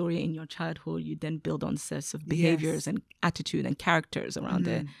on the story in your childhood, you then build on sets of behaviors and attitude and characters around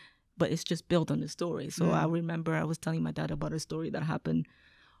it. But it's just built on the story. So I remember I was telling my dad about a story that happened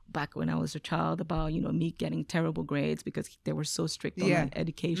back when I was a child about, you know, me getting terrible grades because they were so strict on my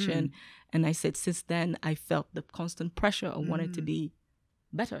education. And I said, since then, I felt the constant pressure. I wanted to be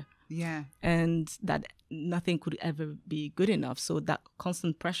better. Yeah. And that nothing could ever be good enough. So that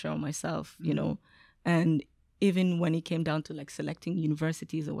constant pressure on myself, you know, and even when it came down to like selecting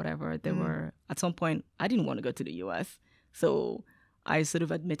universities or whatever, there were, at some point, I didn't want to go to the US. So I sort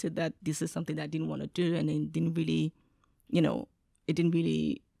of admitted that this is something that I didn't want to do. And it didn't really, you know, it didn't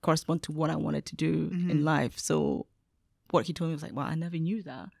really correspond to what I wanted to do in life. So what he told me was like, well, I never knew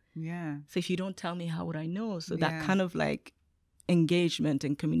that. Yeah. So if you don't tell me, how would I know? So that kind of like engagement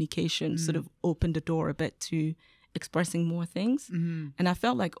and communication sort of opened the door a bit to expressing more things. And I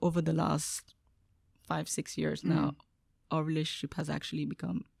felt like over the last 5-6 years now, our relationship has actually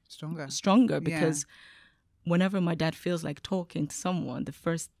become stronger because whenever my dad feels like talking to someone, the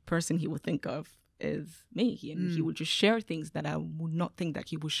first person he would think of is me. And he would just share things that I would not think that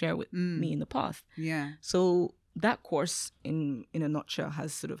he would share with me in the past. Yeah. So that course in a nutshell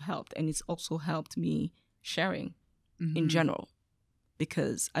has sort of helped. And it's also helped me sharing in general,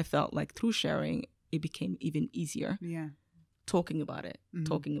 because I felt like through sharing, it became even easier. Yeah. Talking about it,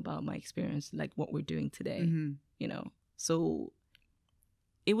 talking about my experience, like what we're doing today, you know. So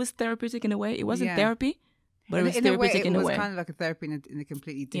it was therapeutic in a way. It wasn't therapy, but it was therapeutic in a way. It was kind of like a therapy in a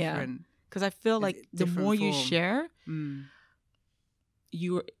completely different. Because I feel like the more you share,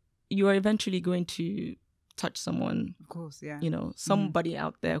 you are eventually going to touch someone. Of course, yeah. You know, somebody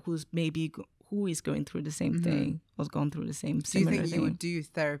out there who's maybe who is going through the same thing, or has gone through the same similar thing. Do you think you would do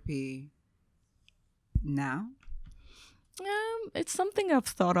therapy now? It's something I've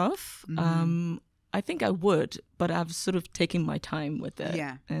thought of. I think I would, but I've sort of taken my time with it.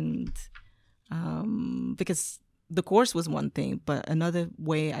 Yeah. And because the course was one thing, but another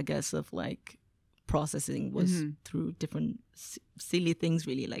way, I guess, of like processing was through different silly things,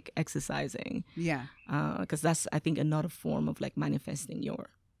 really, like exercising. Yeah. Because that's, I think, another form of like manifesting your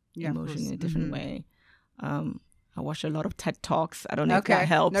emotion in a different way. I watch a lot of TED Talks. I don't know if that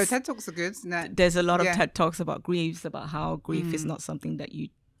helps. No, TED Talks are good. No. There's a lot of TED Talks about griefs, about how grief is not something that you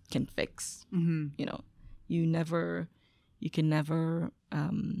can fix. You know, you can never,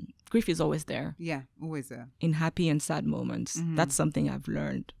 grief is always there. Yeah, always there. In happy and sad moments. That's something I've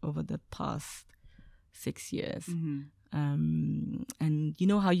learned over the past 6 years. And you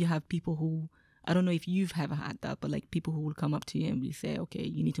know how you have people who, I don't know if you've ever had that, but like people who will come up to you and will say, okay,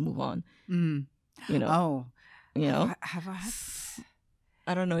 you need to move on. You know? Oh. You know? Have I had?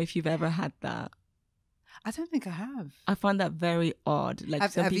 I don't know if you've ever had that. I don't think I have. I find that very odd. Like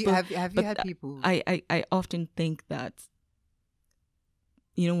have you had people? I often think that,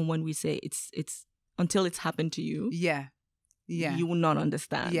 you know, when we say it's until it's happened to you, you will not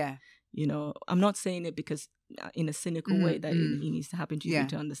understand. Yeah. You know, I'm not saying it because in a cynical way that it needs to happen to you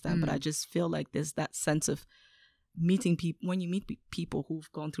to understand, but I just feel like there's that sense of meeting people, when you meet people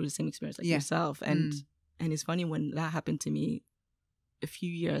who've gone through the same experience like yourself. And it's funny, when that happened to me a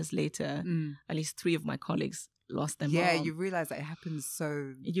few years later, at least 3 of my colleagues lost their mom. Yeah, you realize that it happens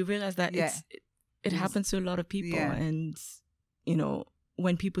so... You realize that it happens to a lot of people. Yeah. And, you know,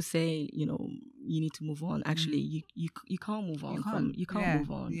 when people say, you know, you need to move on, actually, you can't move on. You can't move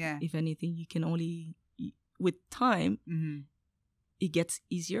on. Yeah. If anything, you can only... With time, it gets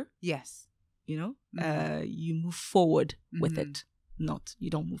easier. Yes. You know? You move forward with it. You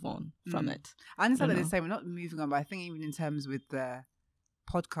don't move on from it. I understand that they're saying we're not moving on, but I think even in terms with the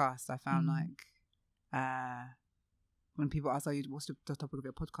podcast, I found like when people ask, what's the topic of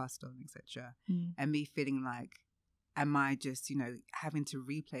your podcast on, etc., and me feeling like, am I just, you know, having to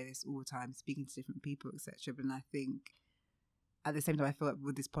replay this all the time, speaking to different people, etc. But I think at the same time, I feel like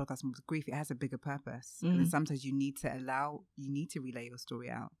with this podcast and with grief, it has a bigger purpose. And sometimes you need to relay your story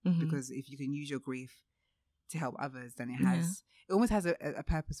out, because if you can use your grief to help others, then it almost has a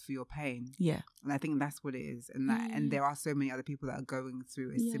purpose for your pain. Yeah. And I think that's what it is. And and there are so many other people that are going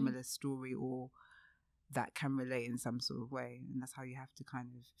through a similar story or that can relate in some sort of way. And that's how you have to kind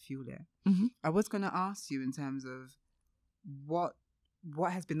of fuel it. I was going to ask you in terms of what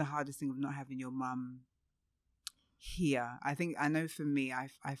has been the hardest thing of not having your mum here. I know for me,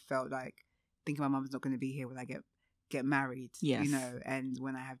 I felt like thinking my mum's not going to be here when I get married, yes. and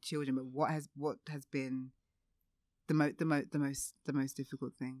when I have children. But what has been the most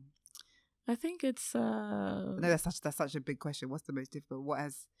difficult thing? I think it's no, that's such a big question. What's the most difficult?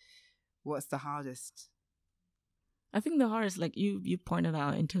 What's the hardest? I think the hardest, like you pointed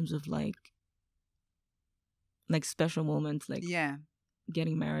out, in terms of like special moments, like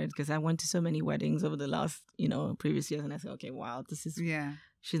getting married, because I went to so many weddings over the last previous years, and I said, okay, wow, this is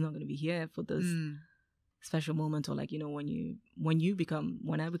she's not going to be here for this special moment, or like when I become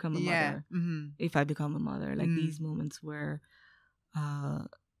a mother, if I become a mother, like these moments where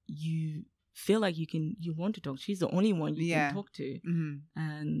you feel like you want to talk. She's the only one you can talk to,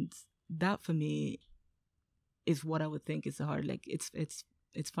 and that for me is what I would think is hard. Like it's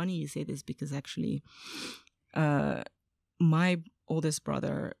funny you say this, because actually my oldest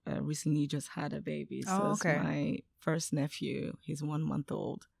brother recently just had a baby. So it's my first nephew. He's 1 month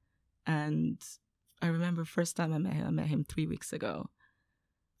old. And I remember first time I met him 3 weeks ago.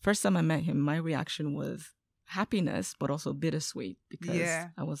 First time I met him, my reaction was happiness, but also bittersweet, because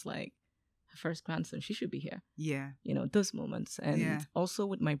I was like, her first grandson, she should be here. Yeah. Those moments. And also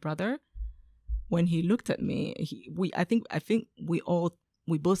with my brother, when he looked at me, I think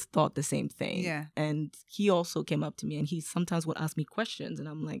we both thought the same thing. Yeah. And he also came up to me, and he sometimes would ask me questions, and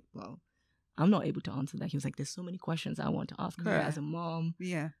I'm like, well, I'm not able to answer that. He was like, there's so many questions I want to ask her as a mom.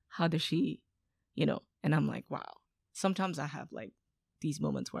 Yeah. How does she, and I'm like, wow. Sometimes I have like these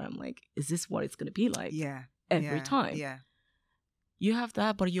moments where I'm like, is this what it's going to be like? Yeah. Every time. Yeah. You have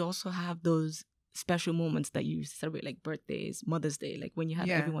that, but you also have those special moments that you celebrate, like birthdays, Mother's Day, like when you have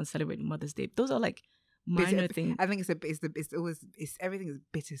everyone celebrating Mother's Day. Those are like minor things. I think it's everything is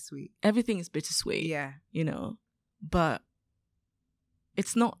bittersweet. Everything is bittersweet. Yeah. But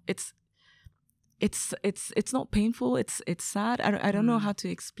it's not painful. It's sad. I don't know how to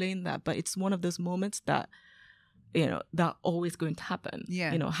explain that, but it's one of those moments that that always going to happen.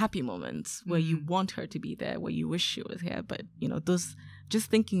 Yeah. Happy moments where you want her to be there, where you wish she was here, but those, just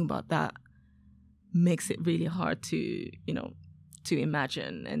thinking about that makes it really hard to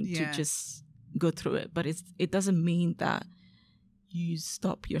imagine and to just go through it. But it doesn't mean that you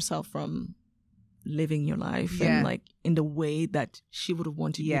stop yourself from living your life and like in the way that she would have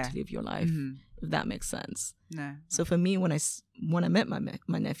wanted you to live your life, if that makes sense. No. So for me, when I met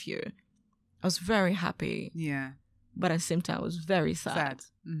my nephew, I was very happy. Yeah. But at the same time, I was very sad.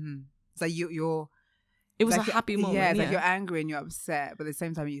 So you're it was like a happy moment. Yeah, it's like you're angry and you're upset, but at the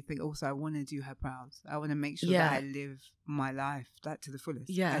same time you think, also, I want to do her proud. I want to make sure that I live my life that to the fullest.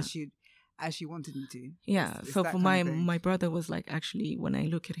 Yeah. As she wanted me to. Yeah. It's so for my brother was like, actually, when I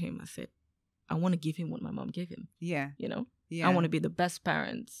look at him, I said, I want to give him what my mom gave him. Yeah. Yeah. I want to be the best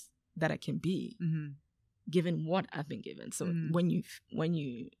parent that I can be, given what I've been given. So when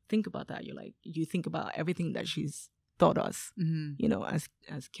you think about that, you think about everything that she's taught us,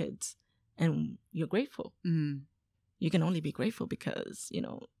 as kids. And you're grateful. You can only be grateful because,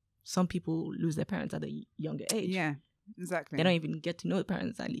 some people lose their parents at a younger age. Yeah, exactly. They don't even get to know the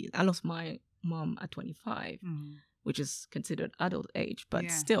parents. I lost my mom at 25, which is considered adult age.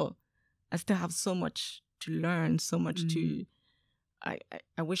 But still, I still have so much to learn, so much to... I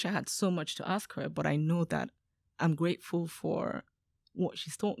wish I had so much to ask her, but I know that I'm grateful for what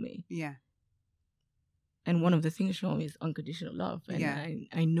she's taught me. Yeah. And one of the things she taught me is unconditional love. And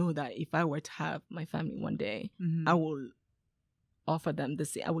I know that if I were to have my family one day, I will offer them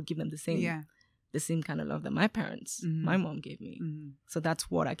I will give them the same kind of love that my parents, my mom gave me. So that's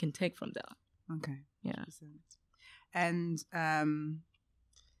what I can take from that. Okay. Yeah. 100%. And I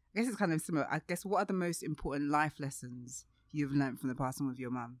guess it's kind of similar. I guess, what are the most important life lessons you've learned from the passing of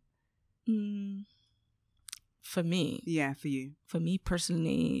your mum? For me. Yeah, for you. For me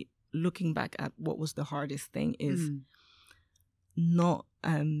personally, looking back at what was the hardest thing is not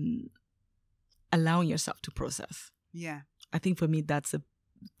allowing yourself to process. Yeah. I think for me, that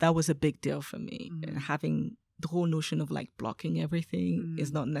was a big deal for me. Having the whole notion of like blocking everything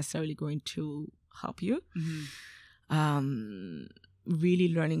is not necessarily going to help you.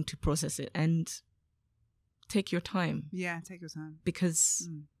 Really learning to process it and take your time. Yeah, take your time. Because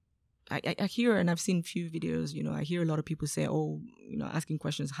I hear, and I've seen a few videos, you know, I hear a lot of people say, oh, you know, asking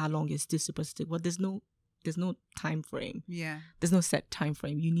questions, how long is this supposed to take? Well, there's no time frame. Yeah. There's no set time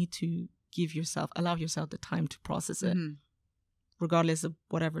frame. You need to allow yourself the time to process it, regardless of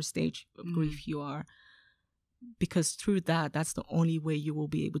whatever stage of grief you are. Because through that's the only way you will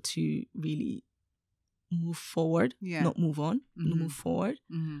be able to really move forward, not move on, move forward.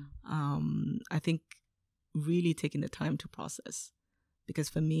 I think really taking the time to process. Because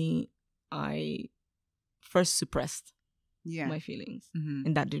for me, I first suppressed my feelings,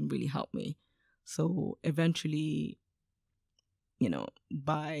 and that didn't really help me. So eventually, you know,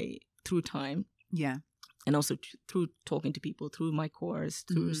 through time, and also through talking to people, through my course,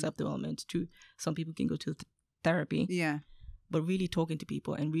 through self-development, some people can go to therapy, but really talking to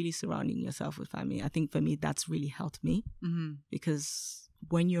people and really surrounding yourself with family. I think for me, that's really helped me, because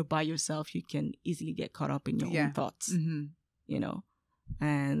when you're by yourself, you can easily get caught up in your own thoughts, you know.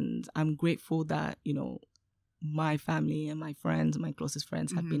 And I'm grateful that, you know, my family and my friends, my closest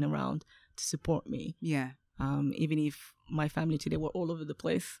friends, have been around to support me. Even if my family today were all over the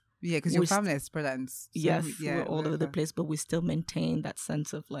place. Yeah, because your family is spread out. We're all over the place, but we still maintain that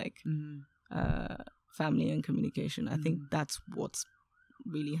sense of like family and communication. I think that's what's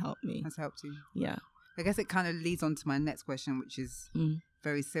really helped me. Has helped you. Yeah. I guess it kind of leads on to my next question, which is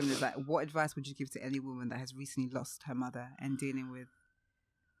very similar. Like, what advice would you give to any woman that has recently lost her mother and dealing with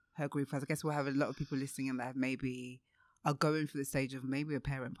her grief? I guess we'll have a lot of people listening and that maybe are going through the stage of maybe a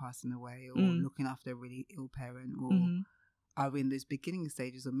parent passing away, or looking after a really ill parent, or are in those beginning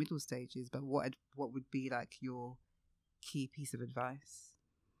stages or middle stages. But what would be like your key piece of advice?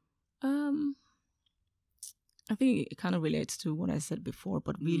 I think it kind of relates to what I said before,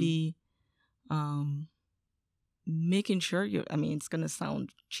 but really making sure it's going to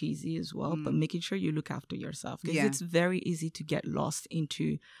sound cheesy as well, but making sure you look after yourself, because it's very easy to get lost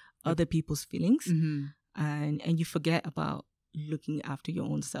into other people's feelings, and you forget about looking after your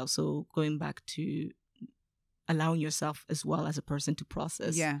own self. So going back to allowing yourself as well as a person to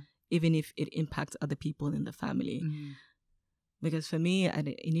process, even if it impacts other people in the family. Because for me,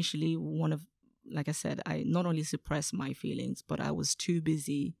 initially, like I said, I not only suppressed my feelings, but I was too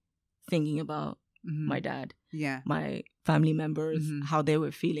busy thinking about my dad, my family members, how they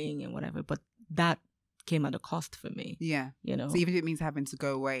were feeling and whatever. But that came at a cost for me. You know. So even if it means having to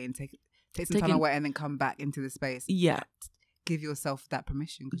go away and take some time away and then come back into the space. Give yourself that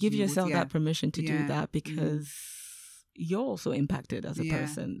permission. Give yourself that permission to do that, because you're also impacted as a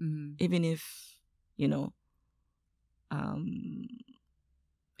person. Even if, you know,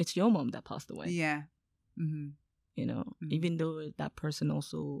 it's your mom that passed away. You know, even though that person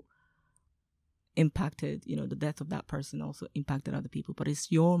also impacted, you know, the death of that person also impacted other people, but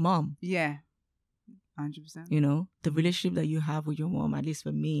it's your mom. 100%. You know, the relationship that you have with your mom, at least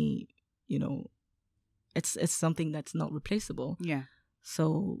for me, you know, it's something that's not replaceable.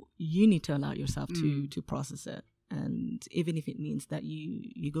 So you need to allow yourself to process it. And even if it means that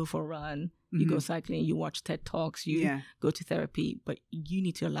you go for a run, you go cycling, you watch TED Talks, you go to therapy, but you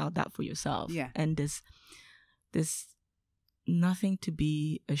need to allow that for yourself. And there's nothing to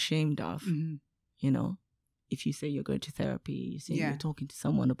be ashamed of, you know, if you say you're going to therapy, you say you're talking to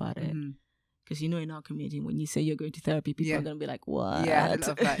someone about it. Because, you know, in our community, when you say you're going to therapy, people are going to be like, what? I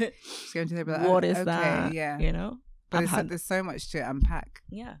love that. Just going to therapy, like, what is that? You know? But there's so much to unpack.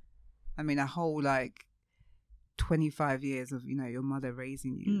 I mean, a whole, 25 years of, you know, your mother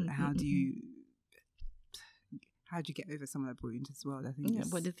raising you. How do you get over some of that brought you into this world? I think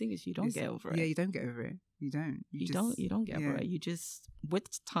but the thing is, you don't get over it. You don't get over it. You don't. You don't get over it. You just,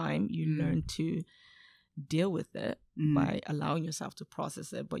 with time, you learn to deal with it by allowing yourself to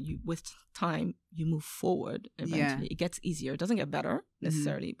process it. But with time, you move forward. Eventually, it gets easier. It doesn't get better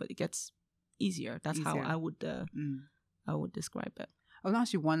necessarily, but it gets easier. That's how I would describe it. I want to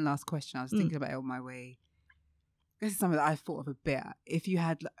ask you one last question. I was thinking about it on my way. This is something that I thought of a bit. If you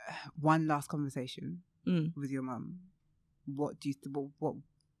had one last conversation with your mum, what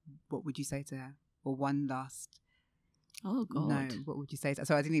would you say to her? Or one last? Oh God! No, what would you say to her?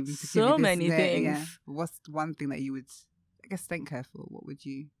 So I didn't even. So many things. Yeah. What's one thing that you would, I guess, thank her for? What would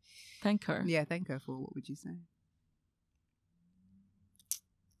you? Thank her. Yeah, thank her for. What would you say?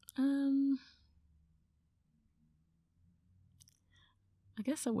 I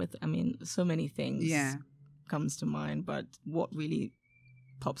guess so many things. Comes to mind, but what really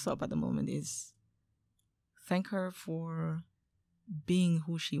pops up at the moment is thank her for being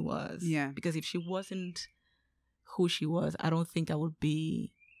who she was. Because if she wasn't who she was, I don't think I would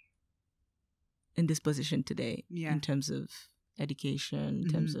be in this position today in terms of education, in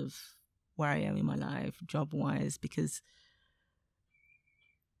terms of where I am in my life, job-wise, because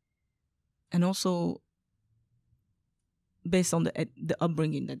and also based on the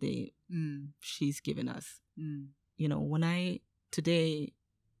upbringing that she's given us. You know, when today,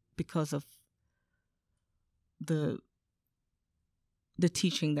 because of the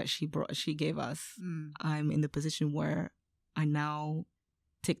teaching that she gave us, I'm in the position where I now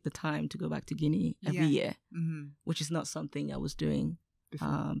take the time to go back to Guinea every year, which is not something I was doing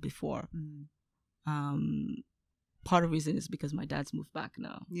before. Part of the reason is because my dad's moved back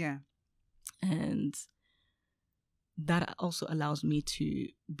now. Yeah. And that also allows me to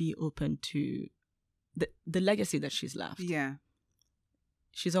be open to the legacy that she's left. Yeah.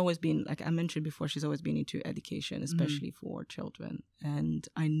 She's always been, like I mentioned before, she's always been into education, especially for children. And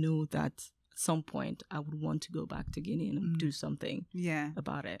I know that at some point I would want to go back to Guinea and do something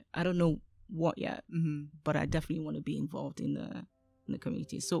about it. I don't know what yet, but I definitely want to be involved in the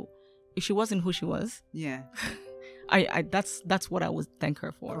community. So if she wasn't who she was, I that's what I would thank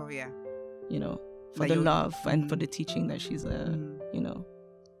her for. Oh yeah, you know, for the love and for the teaching that she's you know,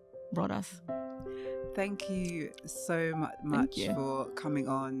 brought us. Thank you so much for coming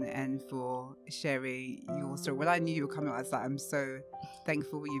on and for sharing your story. When I knew you were coming on, I was like, I'm so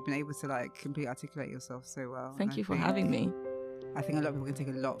thankful you've been able to like completely articulate yourself so well. Thank you for having me. I think a lot of people can take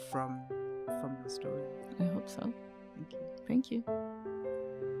a lot from your story. I hope so. Thank you.